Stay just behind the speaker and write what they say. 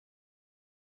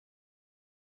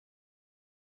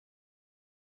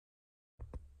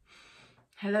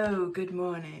Hello, good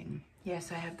morning.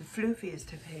 Yes, I have the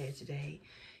floofiest of hair today.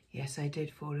 Yes, I did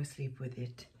fall asleep with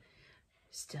it.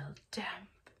 Still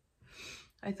damp.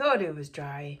 I thought it was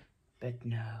dry, but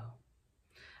no.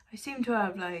 I seem to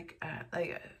have I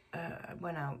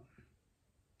went out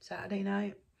Saturday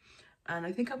night and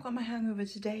I think I've got my hangover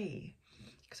today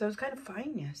because I was kind of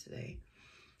fine yesterday.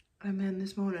 And then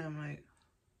this morning I'm like,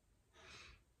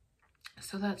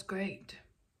 so that's great.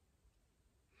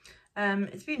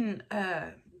 It's been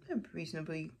a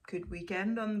reasonably good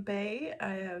weekend on the bay.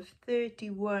 I have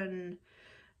 31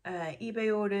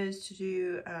 eBay orders to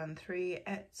do and 3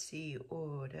 Etsy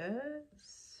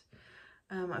orders.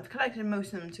 I've collected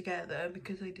most of them together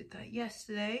because I did that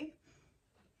yesterday,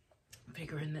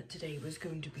 figuring that today was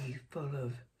going to be full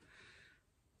of,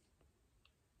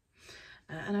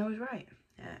 and I was right,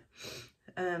 yeah.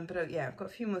 Yeah, I've got a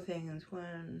few more things,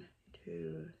 1,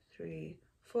 2, 3,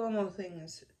 4 more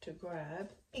things to grab,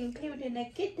 including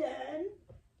a kitten.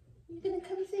 You gonna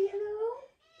come say hello?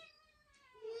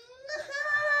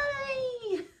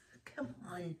 Hi! Come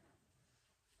on.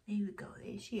 Here we go,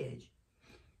 there she is.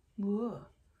 Whoa.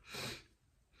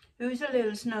 Who's a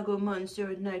little snuggle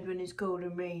monster at night when it's cold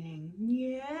and raining?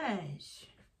 Yes.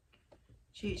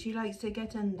 She likes to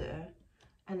get under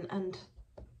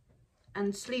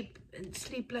and sleep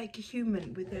like a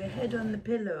human with her head on the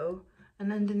pillow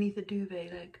and underneath the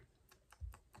duvet, like,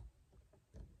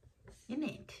 in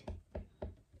it.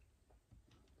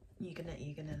 You're gonna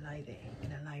lie there. You're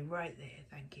gonna lie right there.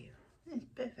 Thank you. It's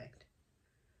perfect.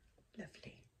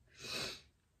 Lovely.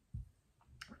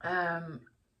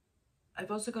 I've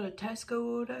also got a Tesco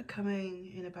order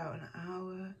coming in about an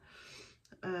hour.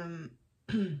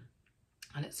 And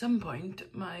at some point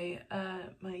my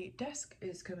my desk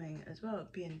is coming as well,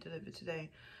 being delivered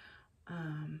today.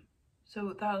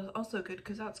 So that's also good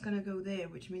because that's going to go there,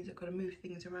 which means I've got to move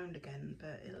things around again,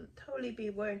 but it'll totally be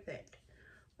worth it.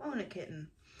 Won't it, kitten?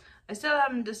 I still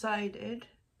haven't decided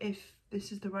if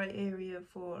this is the right area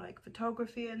for like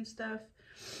photography and stuff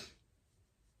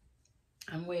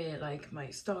and where like my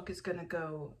stock is going to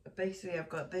go. Basically, I've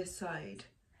got this side.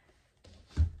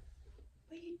 What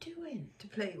are you doing to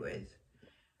play with?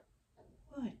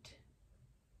 What?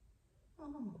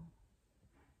 Oh.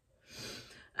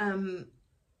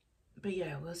 But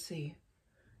yeah, we'll see.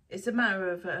 It's a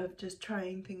matter of just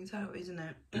trying things out, isn't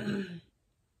it?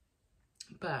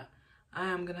 But I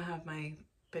am gonna have my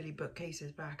Billy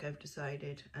bookcases back, I've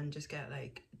decided, and just get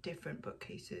like different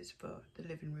bookcases for the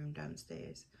living room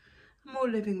downstairs. A more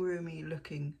living roomy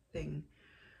looking thing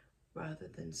rather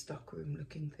than stock room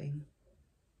looking thing.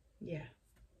 Yeah.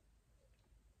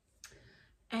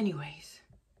 Anyways,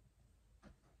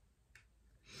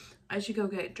 I should go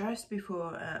get dressed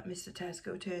before Mr.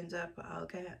 Tesco turns up. I'll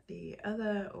get the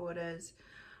other orders.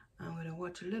 I'm going to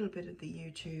watch a little bit of the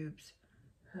YouTubes.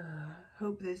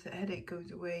 Hope this headache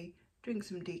goes away. Drink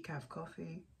some decaf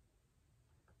coffee.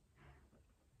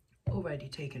 Already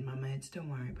taken my meds, don't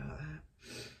worry about that.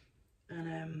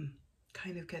 And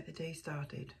kind of get the day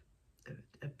started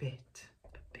a bit.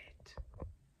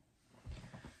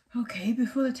 Okay,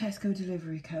 before the Tesco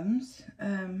delivery comes,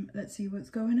 let's see what's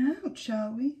going out,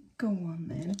 shall we? Go on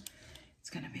then. It's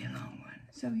going to be a long one,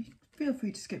 so feel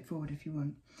free to skip forward if you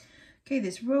want. Okay,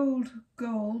 this rolled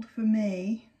gold for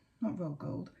me, not rolled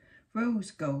gold,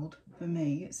 rose gold for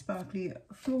me, sparkly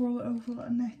floral oval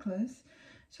necklace,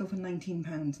 so for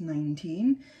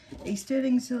 £19.19. A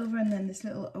sterling silver and then this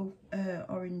little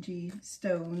orangey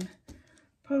stone,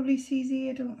 probably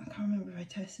CZ, I can't remember if I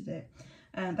tested it.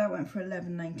 And that went for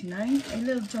 £11.99. A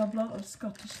little job lot of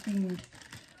Scottish themed,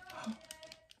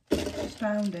 just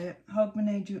found it,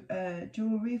 Hogmanay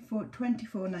jewellery for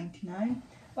 £24.99.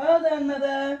 Well done,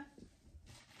 mother.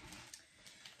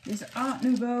 This Art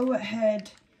Nouveau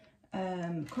head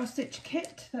cross stitch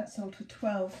kit, that sold for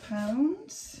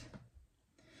 £12.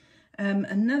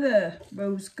 Another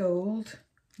rose gold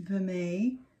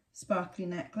vermeil sparkly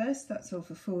necklace, that sold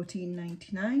for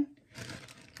 £14.99.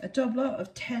 A job lot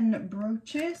of 10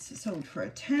 brooches, sold for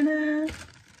a tenner.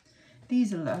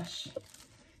 These are lush.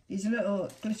 These are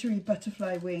little glittery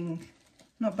butterfly wing,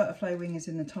 not butterfly wing as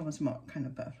in the Thomas Mott kind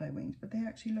of butterfly wings, but they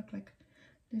actually look like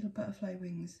little butterfly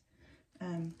wings.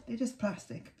 They're just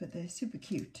plastic, but they're super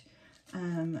cute.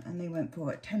 And they went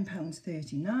for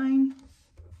 £10.39.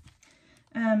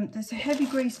 There's a heavy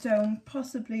grey stone,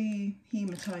 possibly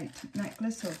hematite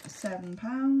necklace, sold for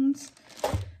 £7.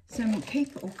 Some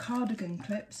cape or cardigan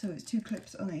clips, so it's 2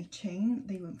 clips on a chain.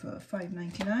 They went for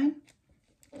 £5.99.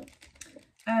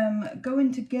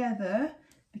 Going together,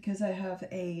 because I have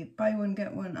a buy one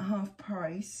get one half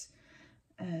price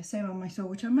sale on my store,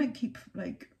 which I might keep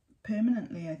like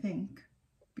permanently, I think.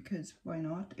 because why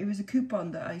not? It was a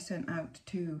coupon that I sent out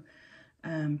to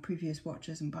previous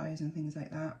watchers and buyers and things like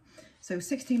that. So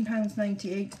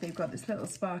 £16.98. They've got this little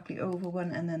sparkly oval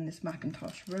one and then this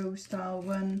Macintosh rose style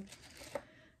one.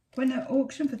 Went at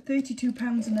auction for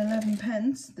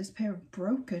 £32.11. This pair of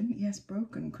broken, yes,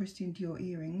 broken Christian Dior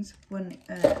earrings. One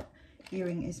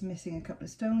earring is missing a couple of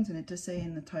stones, and it does say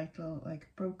in the title like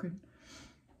broken.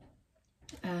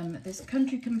 This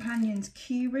Country Companions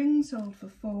key ring sold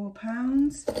for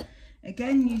 £4.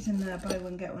 Again, using the buy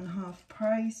one get one half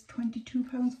price,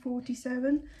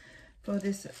 £22.47 for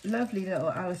this lovely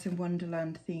little Alice in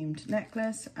Wonderland themed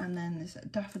necklace, and then this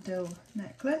daffodil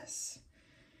necklace.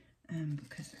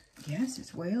 Because yes,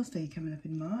 it's Wales Day coming up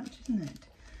in March, isn't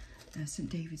it? St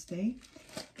David's Day.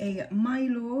 A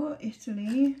Milo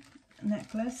Italy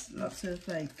necklace, lots of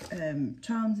like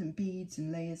charms and beads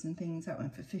and layers and things. That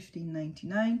went for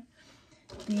 £15.99.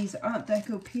 These Art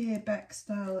Deco Pierre Beck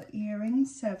style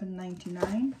earrings,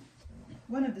 £7.99.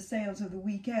 One of the sales of the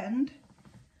weekend,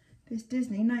 this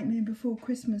Disney Nightmare Before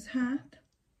Christmas hat,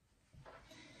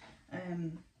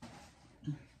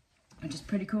 which is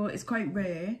pretty cool. It's quite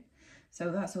rare,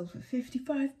 so that sold for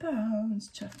 £55.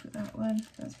 Chuffed with that one.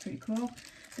 That's pretty cool.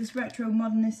 This retro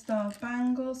modernist style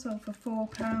bangle sold for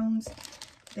 £4.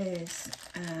 This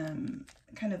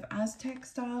kind of Aztec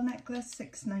style necklace,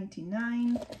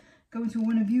 £6.99. Going to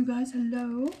one of you guys,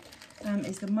 hello,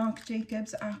 is the Marc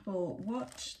Jacobs Apple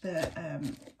Watch that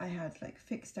I had like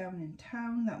fixed down in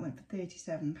town. That went for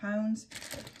 £37.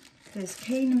 There's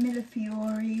Cane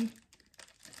Millefiori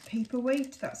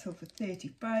paperweight, that sold for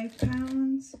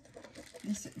 £35.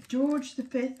 This George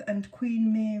V and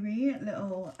Queen Mary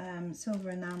little silver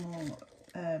enamel,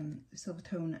 silver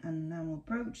tone and enamel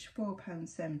brooch,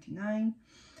 £4.79.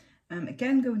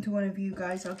 Again, going to one of you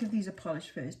guys, I'll give these a polish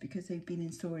first because they've been in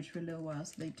storage for a little while,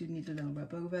 so they do need a little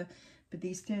rub over. But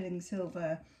these sterling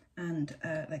silver and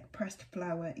like pressed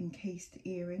flower encased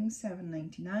earrings,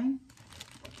 £7.99.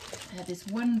 This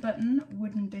one button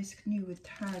wooden disc new with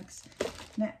tags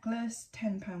necklace,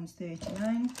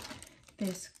 £10.39.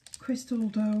 This crystal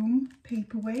dome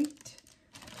paperweight,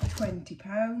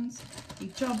 £20. A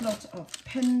job lot of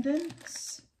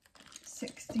pendants,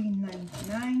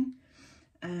 £16.99.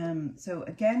 So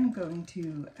again, going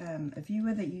to a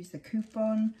viewer that used the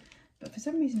coupon, but for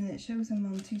some reason it shows them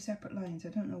on two separate lines. I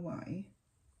don't know why.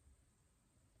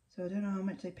 So I don't know how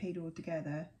much they paid all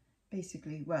together.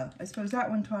 Basically, well, I suppose that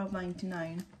one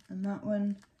 £12.99 and that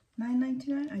one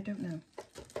 £9.99. I don't know.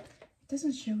 It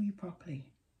doesn't show you properly.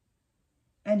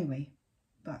 Anyway,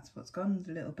 that's what's gone.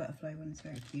 The little butterfly one is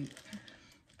very cute.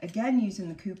 Again, using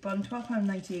the coupon,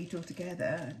 £12.98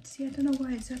 altogether. See, I don't know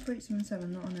why it separates them on some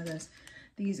and not on others.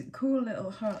 These cool little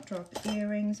heart drop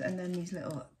earrings and then these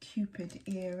little Cupid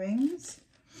earrings.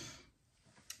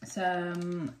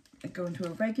 Some going to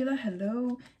a regular,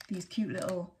 hello. These cute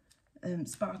little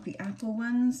sparkly apple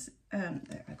ones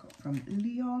that I got from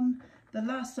Leon. The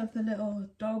last of the little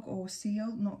dog or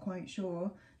seal, not quite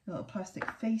sure. Little plastic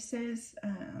faces.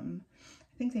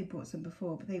 I think they bought some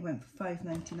before, but they went for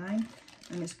 £5.99.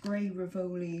 And this grey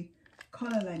Rivoli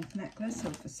collar length necklace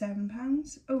sold for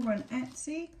 £7. Over on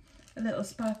Etsy, a little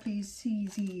sparkly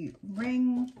CZ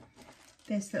ring,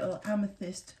 this little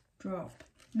amethyst drop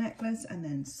necklace, and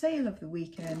then sale of the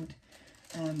weekend,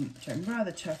 which I'm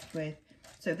rather chuffed with.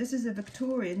 So this is a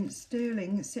Victorian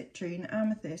sterling citrine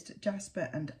amethyst jasper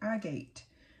and agate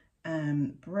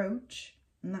brooch,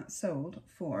 and that sold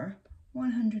for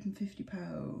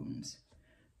 £150.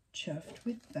 Chuffed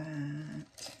with that.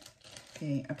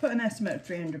 Okay, I put an estimate of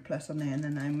 300 plus on there, and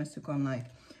then I must have gone like,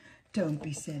 don't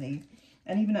be silly.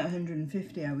 And even at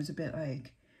 150, I was a bit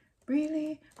like,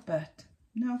 really? But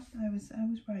no, I was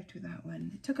right with that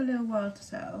one. It took a little while to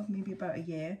sell, maybe about a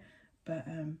year, but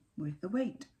worth the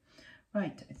wait.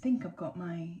 Right, I think I've got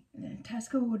my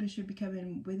Tesco order should be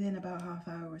coming within about half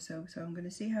hour or so. So I'm going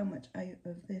to see how much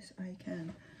of this I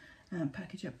can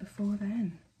package up before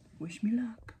then. Wish me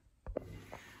luck.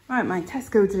 Right, my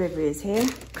Tesco delivery is here.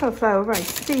 Cauliflower rice,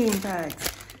 steam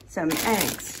bags, some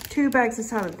eggs, 2 bags of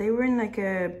salad. They were in like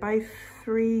a buy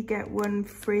 3 get 1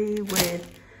 free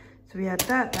with, so we had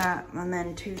that, and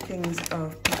then 2 things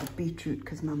of beetroot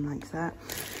because Mum likes that.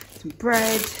 Some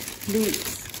bread,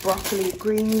 leeks, broccoli,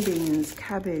 green beans,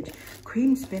 cabbage,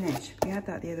 cream spinach. We had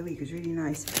that the other week, it was really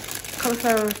nice.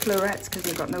 Cauliflower florets because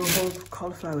they've got no whole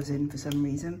cauliflowers in for some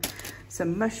reason.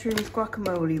 Some mushrooms,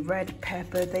 guacamole, red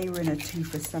pepper, they were in a 2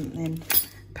 for something.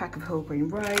 Pack of whole grain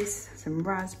rice, some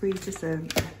raspberries, just a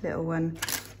little one.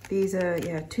 These are,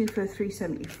 yeah, 2 for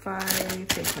 $3.75,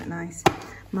 they're quite nice.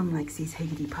 Mum likes these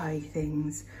Haiti pie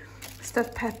things.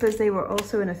 stuffed peppers. They were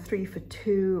also in a 3 for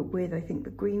 2 with, I think,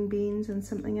 the green beans and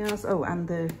something else. Oh, and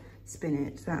the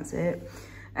spinach, that's it.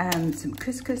 Some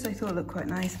couscous I thought looked quite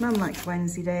nice. Mum likes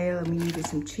Wensleydale, and we needed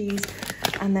some cheese.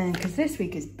 And then, because this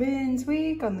week is Burns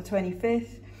Week on the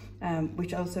 25th,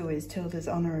 which also is Tilda's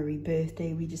honorary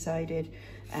birthday, we decided.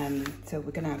 So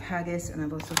we're going to have haggis, and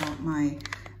I've also got my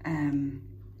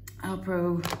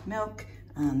Alpro milk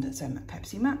and some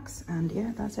Pepsi Max. And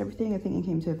yeah, that's everything. I think it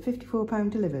came to £54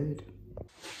 delivered.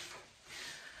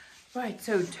 Right,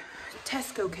 so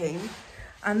Tesco came,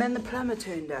 and then the plumber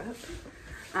turned up.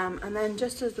 And then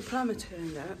just as the plumber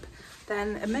turned up,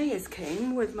 then Emmaus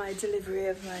came with my delivery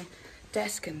of my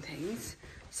desk and things.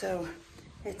 So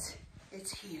it's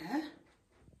here,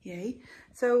 yay.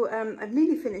 So I've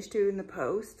nearly finished doing the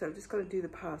post. I've just got to do the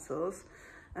parcels.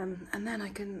 And then I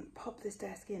can pop this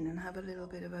desk in and have a little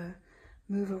bit of a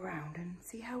move around and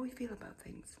see how we feel about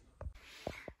things.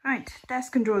 Right,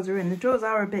 desk and drawers are in. The drawers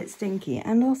are a bit stinky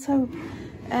and also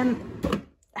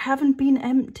haven't been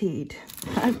emptied.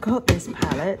 I've got this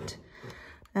palette.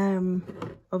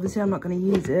 Obviously I'm not going to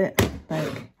use it.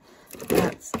 Like,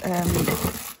 that's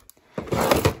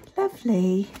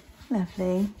lovely.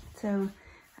 So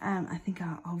I think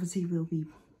I obviously will be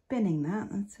binning that.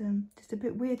 That's just a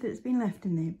bit weird that it's been left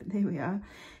in there, but there we are.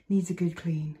 Needs a good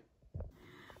clean.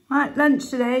 Right, lunch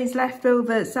today is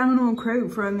leftover salmon and croque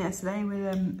from yesterday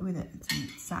with some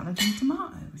salad and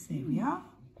tomatoes. There we are.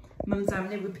 Mum's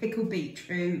having it with pickled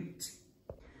beetroot.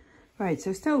 Right,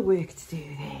 so still work to do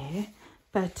there,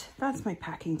 but that's my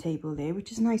packing table there,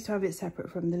 which is nice to have it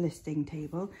separate from the listing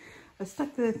table. I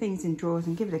stuck the things in drawers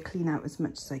and give it a clean out as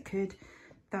much as I could.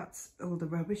 That's all the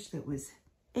rubbish that was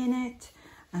in it.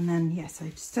 And then, yes,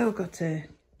 I've still got to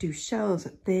do shelves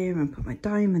up there and put my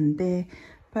diamond there,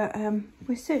 but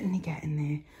we're certainly getting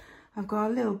there. I've got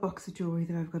a little box of jewellery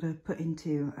that I've got to put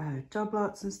into job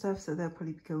lots and stuff, so they'll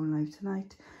probably be going live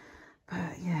tonight.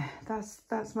 But yeah,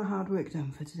 that's my hard work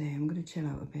done for today. I'm going to chill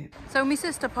out a bit. So my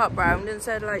sister popped round and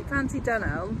said, like, fancy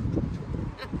Dunelm.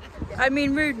 I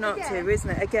mean, rude not to, isn't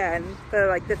it? Again, for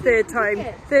like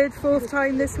the fourth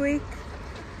time this week.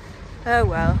 Oh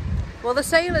well. Well, the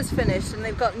sale is finished and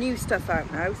they've got new stuff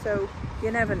out now, so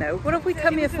you never know. What have we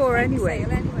come here for anyway?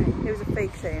 It was a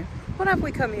fake sale. What have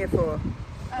we come here for?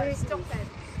 Stop ends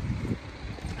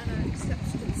and a step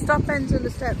stool. Stop ends and a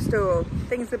step stool.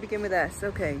 Things that begin with S.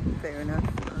 Okay, fair enough.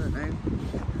 I don't know.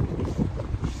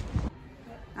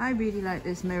 I really like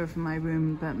this mirror for my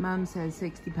room, but Mum says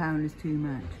 £60 is too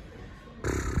much.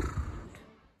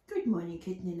 Good morning,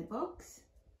 kitten in a box.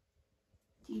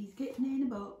 She's kitten in a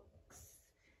box.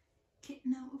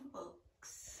 Kitten out of a box.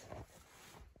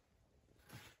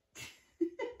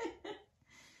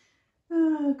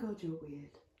 Oh God, you're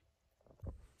weird.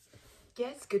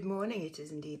 Yes, good morning. It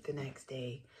is indeed the next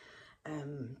day.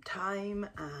 Time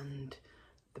and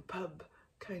the pub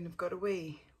kind of got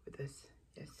away with us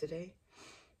yesterday.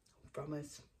 From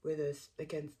us, with us,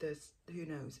 against us, who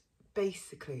knows.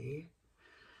 Basically,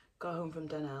 got home from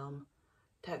Dunelm,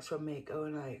 text from Mick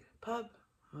going like, pub?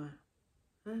 What?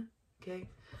 Huh? Okay.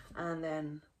 And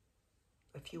then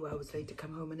a few hours later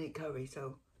come home and ate curry,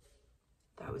 so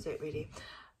that was it really.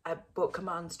 I bought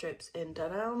command strips in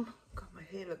Dunelm. God, my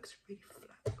hair looks really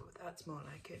flat. Oh, that's more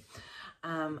like it.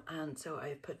 And so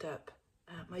I put up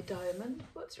my diamond.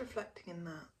 What's reflecting in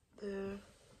that? The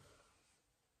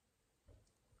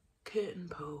curtain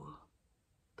pole.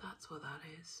 That's what that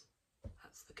is.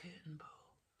 That's the curtain pole.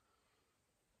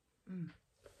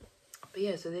 But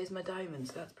yeah, so there's my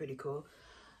diamonds. That's pretty cool.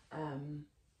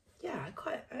 Yeah, I'm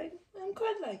quite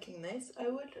liking this. I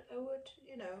would,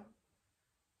 you know.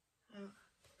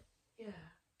 Yeah,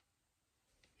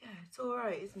 it's all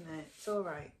right, isn't it? It's all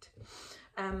right.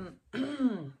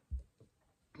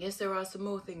 Yes, there are some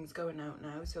more things going out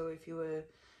now. So if you were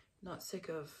not sick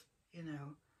of, you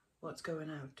know, what's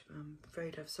going out, I'm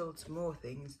afraid I've sold some more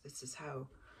things. This is how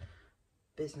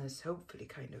business hopefully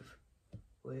kind of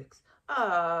works.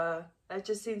 I've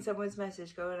just seen someone's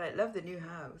message going, I love the new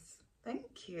house.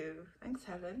 Thank you. Thanks,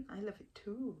 Helen. I love it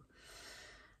too.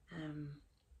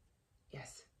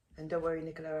 Yes. And don't worry,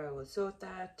 Nicola, I will sort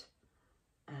that.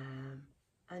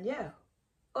 And yeah,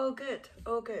 all good,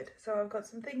 all good. So I've got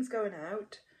some things going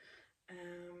out.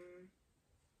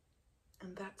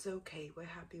 And that's okay. We're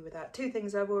happy with that. 2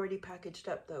 things I've already packaged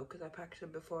up though, because I packaged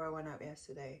them before I went out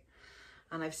yesterday.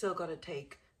 And I've still got to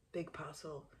take big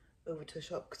parcel over to the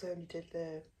shop because I only did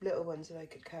the little ones that I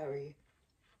could carry.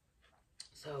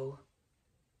 So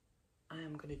I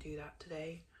am going to do that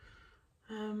today.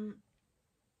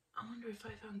 I wonder if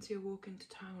I fancy a walk into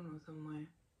town or somewhere.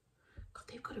 God,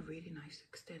 they've got a really nice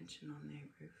extension on their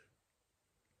roof.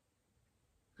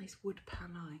 Nice wood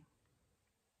panelling.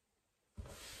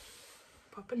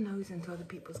 Proper nose into other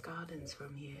people's gardens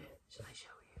from here. Shall I show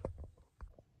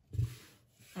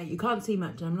you? You can't see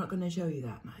much, and I'm not going to show you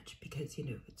that much because, you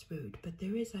know, it's rude. But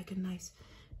there is like a nice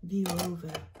view over,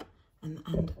 and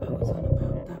I was on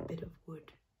about that bit of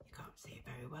wood. You can't see it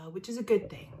very well, which is a good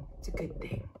thing. It's a good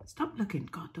thing. Stop looking.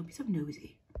 God, don't be so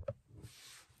nosy.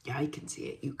 Yeah, I can see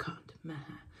it. You can't.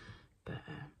 But,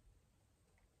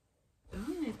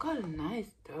 oh, they've got a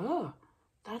nice door.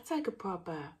 That's like a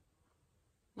proper,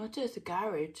 not just a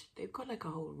garage. They've got like a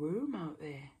whole room out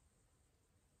there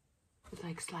with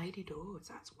like slidey doors.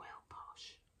 That's well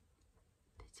posh.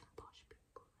 There's some posh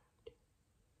people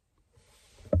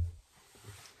around here.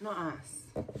 Not us.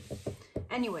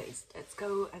 Anyways, let's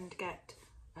go and get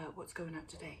what's going out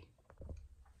today.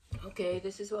 Okay,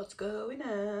 this is what's going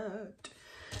out.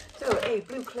 So, a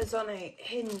blue Cloisonne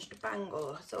hinged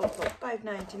bangle, sold for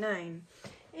 £5.99.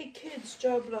 A kid's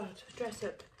job lot, dress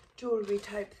up jewellery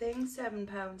type thing,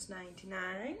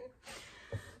 £7.99.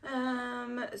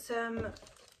 Some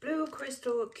blue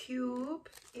crystal cube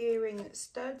earring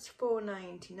studs,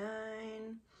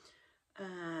 £4.99.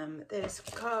 This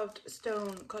carved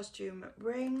stone costume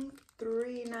ring,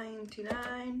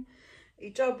 £3.99. A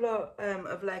job lot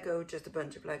of Lego, just a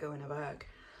bunch of Lego in a bag.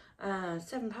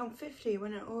 £7.50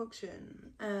 when at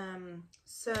auction.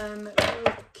 Some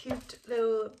cute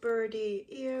little birdie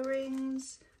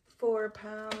earrings,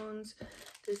 £4.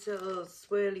 This little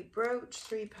swirly brooch,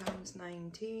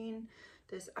 £3.19.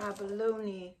 This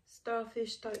abalone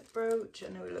starfish type brooch. I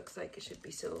know it looks like it should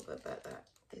be silver, but that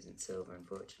isn't silver,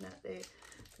 unfortunately.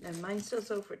 Never mind, still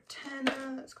sold for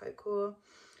 £10. That's quite cool.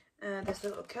 This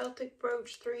little Celtic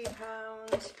brooch,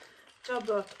 £3. Job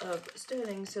lot of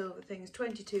sterling silver things,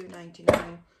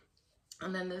 £22.99.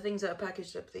 And then the things that are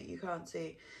packaged up that you can't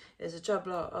see is a job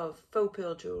lot of faux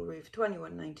pearl jewellery for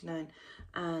 £21.99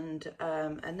 and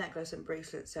a necklace and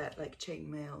bracelet set, like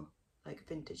chainmail, like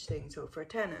vintage things, so for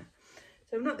 £10.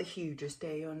 So not the hugest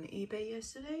day on eBay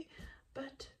yesterday,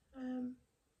 but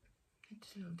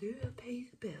it'll do, it'll pay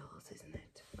the bills, isn't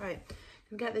it? Right,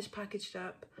 can get this packaged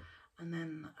up, and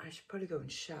then I should probably go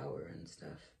and shower and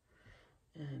stuff.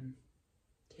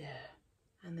 Yeah,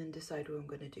 and then decide what I'm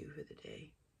going to do for the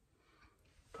day.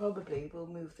 Probably we'll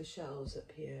move the shelves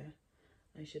up here,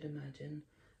 I should imagine.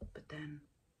 But then,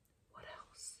 what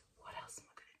else? What else am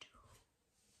I going to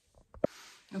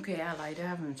do? Okay, I lied, I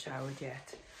haven't showered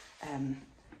yet.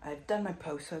 I've done my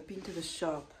post, so I've been to the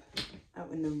shop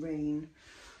out in the rain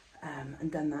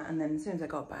and done that. And then as soon as I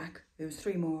got back, there was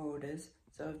 3 more orders,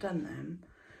 so I've done them.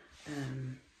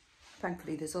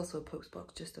 Thankfully, there's also a post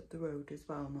box just up the road as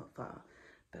well, not far.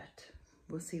 But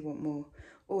we'll see what more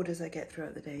orders I get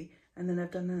throughout the day. And then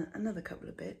I've done another couple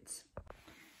of bits.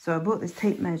 So I bought this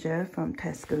tape measure from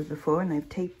Tesco before, and I've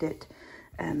taped it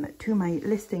to my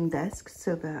listing desk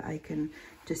so that I can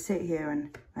just sit here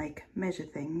and like measure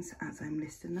things as I'm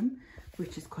listing them,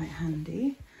 which is quite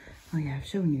handy. Oh yeah, I've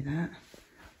shown you that.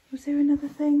 Was there another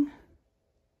thing?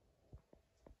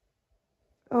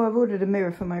 Oh, I've ordered a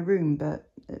mirror for my room, but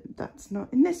that's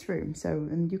not in this room, so,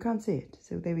 and you can't see it,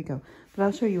 so there we go. But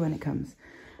I'll show you when it comes.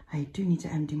 I do need to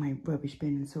empty my rubbish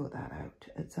bin and sort that out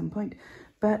at some point.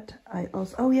 But I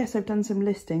also, oh yes, I've done some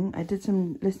listing. I did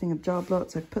some listing of job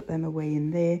lots. I've put them away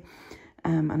in there.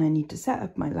 And I need to set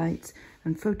up my lights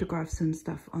and photograph some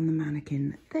stuff on the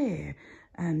mannequin there.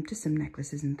 Just some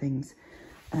necklaces and things.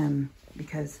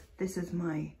 Because this is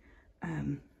my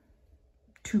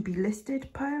to be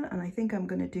listed pile, and I think I'm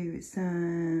going to do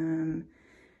some,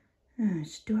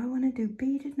 do I want to do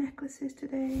beaded necklaces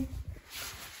today?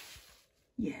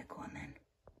 Yeah, go on then.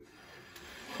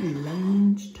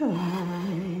 Lunchtime.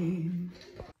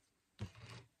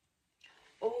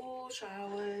 All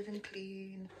showered and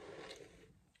clean.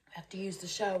 I have to use the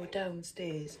shower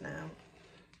downstairs now.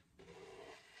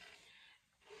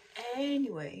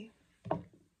 Anyway,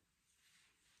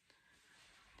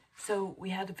 so we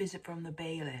had a visit from the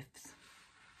bailiffs.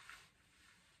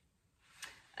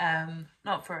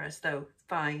 Not for us though,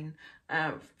 fine.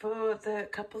 For the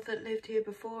couple that lived here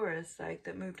before us, like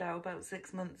that moved out about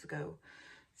 6 months ago.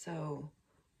 So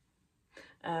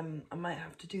I might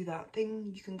have to do that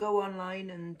thing. You can go online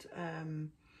and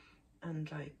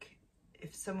like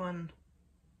if someone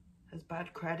has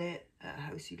bad credit at a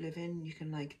house you live in, you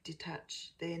can like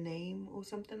detach their name or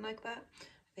something like that. I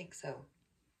think so.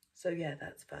 So yeah,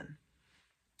 that's fun.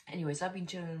 Anyways, I've been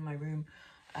chilling in my room,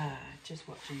 just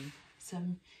watching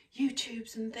some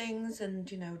YouTubes and things,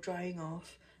 and you know, drying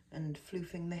off and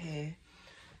floofing the hair.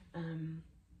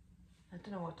 I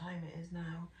don't know what time it is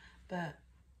now, but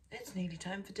it's nearly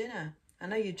time for dinner. I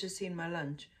know you've just seen my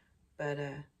lunch, but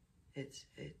it's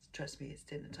trust me, it's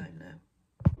dinner time now.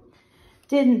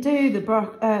 Didn't do the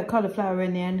cauliflower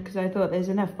in the end because I thought there's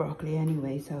enough broccoli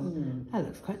anyway, so that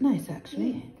looks quite nice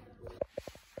actually.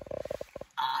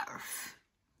 Arf.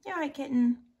 You alright,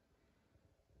 kitten?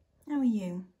 How are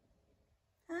you?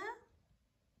 Huh?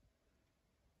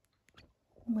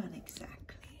 Well,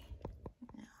 exactly.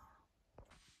 No.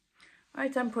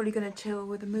 Right, I'm probably going to chill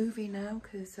with a movie now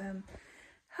because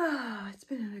it's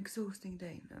been an exhausting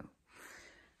day now.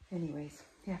 Anyways,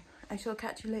 yeah, I shall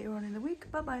catch you later on in the week.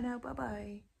 Bye-bye now,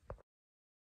 bye-bye.